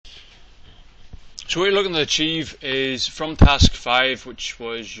So what you're looking to achieve is from task 5, which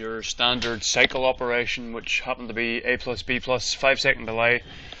was your standard cycle operation, which happened to be A plus B plus 5-second delay,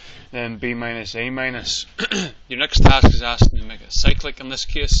 then B minus A minus. Your next task is asking to make a cyclic in this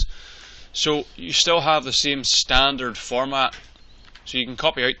case. So you still have the same standard format. So you can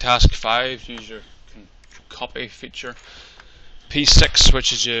copy out task 5, use your copy feature. P6,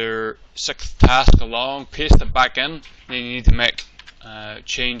 which is your 6th task along, paste it back in, then you need to make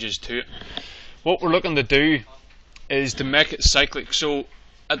changes to it. What we're looking to do is to make it cyclic. So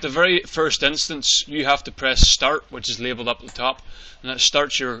at the very first instance, you have to press start, which is labelled up at the top, and that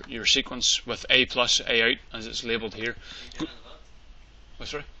starts your sequence with A plus A out, as it's labelled here. Oh,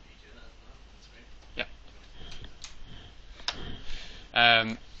 sorry?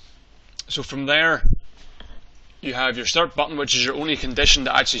 Yeah. So from there, you have your start button, which is your only condition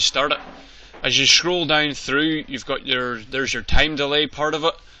to actually start it. As you scroll down through, you've got there's your time delay part of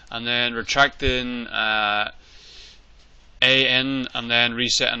it, and then retracting A in, and then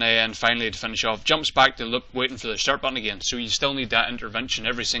resetting A in finally to finish off. Jumps back to loop, waiting for the start button again. So you still need that intervention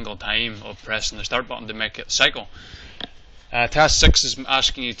every single time of pressing the start button to make it cycle. Task 6 is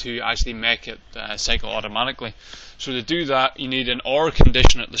asking you to actually make it cycle automatically. So to do that, you need an OR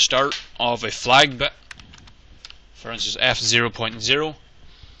condition at the start of a flag bit. For instance, F0.0,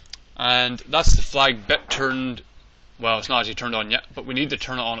 and that's the flag bit turned. Well, it's not actually turned on yet, but we need to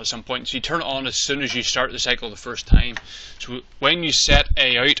turn it on at some point. So you turn it on as soon as you start the cycle the first time. So when you set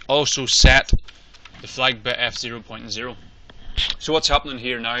A out, also set the flag bit F0.0. So what's happening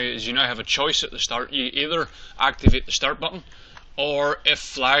here now is you now have a choice at the start. You either activate the start button, or if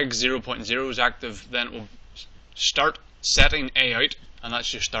flag 0.0 is active, then it will start setting A out, and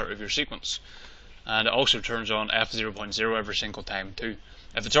that's your start of your sequence. And it also turns on F0.0 every single time too.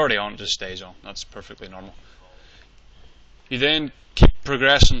 If it's already on, it just stays on. That's perfectly normal. You then keep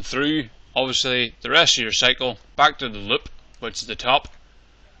progressing through, obviously, the rest of your cycle, back to the loop, which is the top,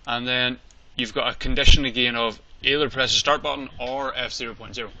 and then you've got a condition again of either press the start button or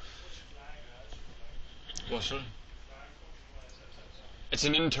F0.0. What, sorry? It's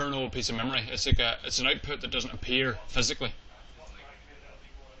an internal piece of memory. It's like it's an output that doesn't appear physically.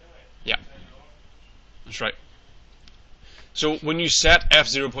 Yeah. That's right. So when you set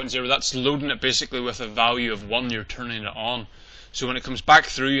F0.0, that's loading it basically with a value of 1, you're turning it on. So when it comes back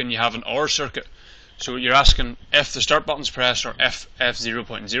through and you have an OR circuit, so you're asking if the start button's pressed or if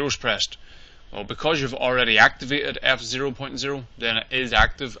F0.0 is pressed. Well, because you've already activated F0.0, then it is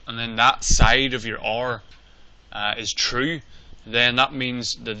active, and then that side of your OR is true, then that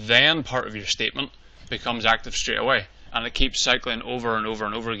means the then part of your statement becomes active straight away, and it keeps cycling over and over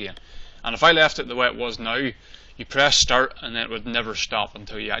and over again. And if I left it the way it was now, you press start and then it would never stop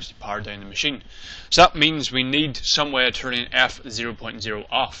until you actually power down the machine. So that means we need some way of turning F0.0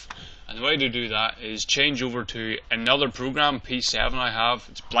 off. And the way to do that is change over to another program, P7 I have,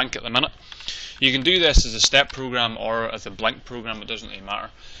 it's blank at the minute. You can do this as a step program or as a blank program, it doesn't really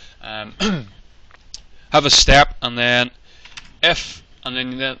matter. Have a step, and then if, and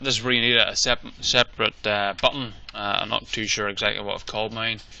then this is where you need a separate button. I'm not too sure exactly what I've called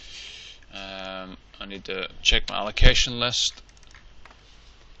mine. I need to check my allocation list.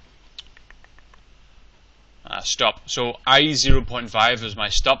 Stop. So I0.5 is my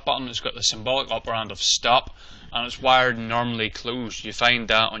stop button. It's got the symbolic operand of stop, and it's wired normally closed. You find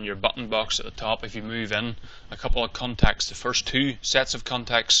that on your button box at the top. If you move in a couple of contacts, the first 2 sets of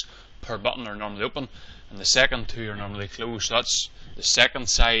contacts per button are normally open, and the second 2 are normally closed. So that's the second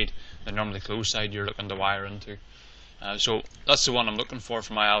side, the normally closed side you're looking to wire into. So that's the one I'm looking for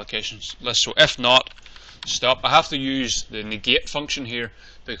my allocations list. So if not, stop. I have to use the negate function here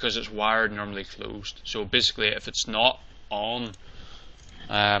because it's wired normally closed. So basically, if it's not on,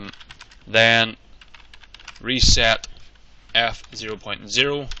 then reset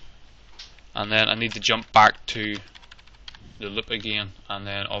F0.0, and then I need to jump back to the loop again, and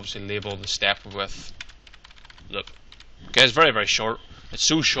then obviously label the step with loop. Okay, it's very, very short. It's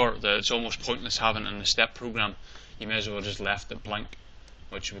so short that it's almost pointless having it in the step program. You may as well just left it blank,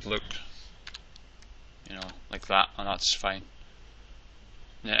 which would look, you know, like that, and that's fine.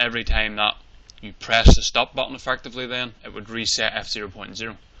 Now every time that you press the stop button effectively, then it would reset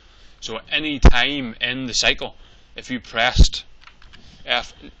F0.0. So at any time in the cycle, if you pressed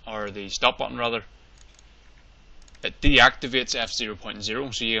the stop button rather, it deactivates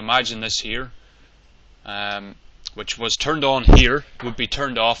F0.0. So you imagine this here, which was turned on here, would be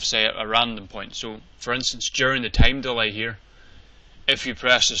turned off, say, at a random point. So for instance, during the time delay here, if you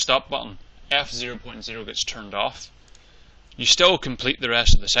press the stop button, F0.0 gets turned off. You still complete the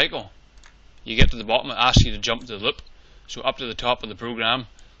rest of the cycle. You get to the bottom, it asks you to jump to the loop. So up to the top of the program,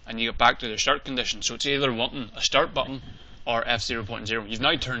 and you get back to the start condition. So it's either wanting a start button or F0.0. You've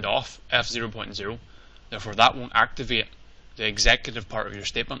now turned off F0.0, therefore that won't activate the executive part of your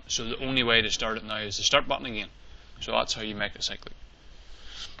statement. So the only way to start it now is the start button again. So that's how you make it cyclic.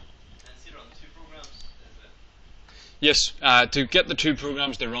 And run two programs, yes, to get the two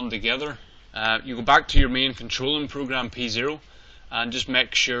programs to run together, you go back to your main controlling program P0 and just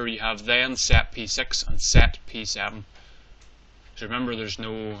make sure you have then set P6 and set P7. So remember, there's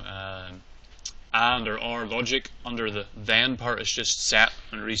no and or logic under the then part. It's just set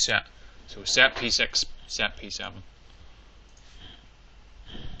and reset. So set P6, set P7.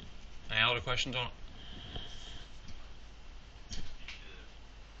 Any other questions on it?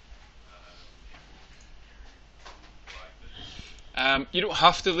 You don't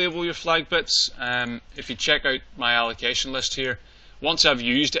have to label your flag bits. If you check out my allocation list here, once I've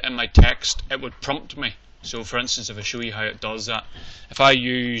used it in my text, it would prompt me. So for instance, if I show you how it does that, if I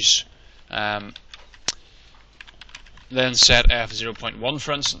use then set F0.1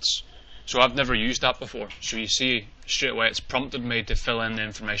 for instance, so I've never used that before, so you see straight away it's prompted me to fill in the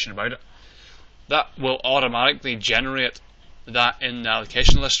information about it. That will automatically generate that in the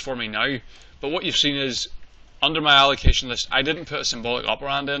allocation list for me now, but what you've seen is under my allocation list I didn't put a symbolic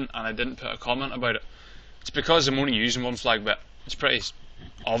operand in and I didn't put a comment about it. It's because I'm only using one flag bit. It's pretty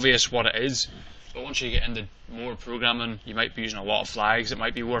obvious what it is, but once you get into more programming, you might be using a lot of flags. It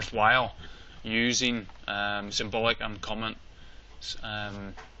might be worthwhile using symbolic and comment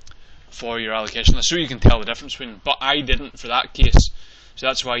for your allocation list so you can tell the difference between them. But I didn't for that case, so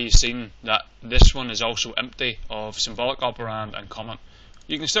that's why you've seen that this one is also empty of symbolic operand and comment.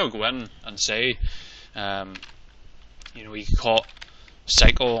 You can still go in and say you can call it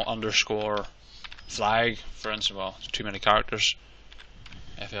cycle underscore flag, for instance. Well, it's too many characters.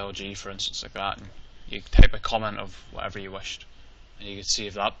 FLG, for instance, like that. And you type a comment of whatever you wished, and you could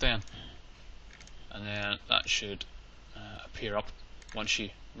save that then, and then that should appear up once you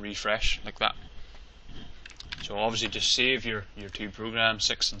refresh like that. So obviously, just save your two programs,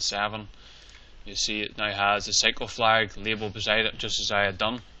 6 and 7. You see it now has the cycle flag label beside it, just as I had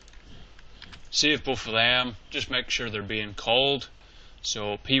done. Save both of them, just make sure they're being called.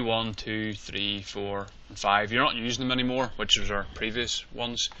 So P1, 2, 3, 4 and 5, you're not using them anymore, which was our previous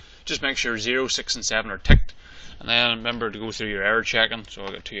ones. Just make sure 0, 6 and 7 are ticked, and then remember to go through your error checking. So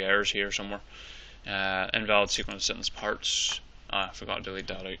I got 2 errors here somewhere. Invalid sequence sentence parts, I forgot to delete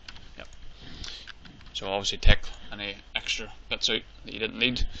that out. Yep. So obviously tick any extra bits out that you didn't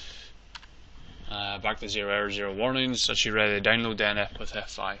need. Back to 0 errors, 0 warnings. That's you ready to download the NF with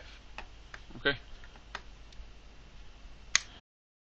F5. Okay.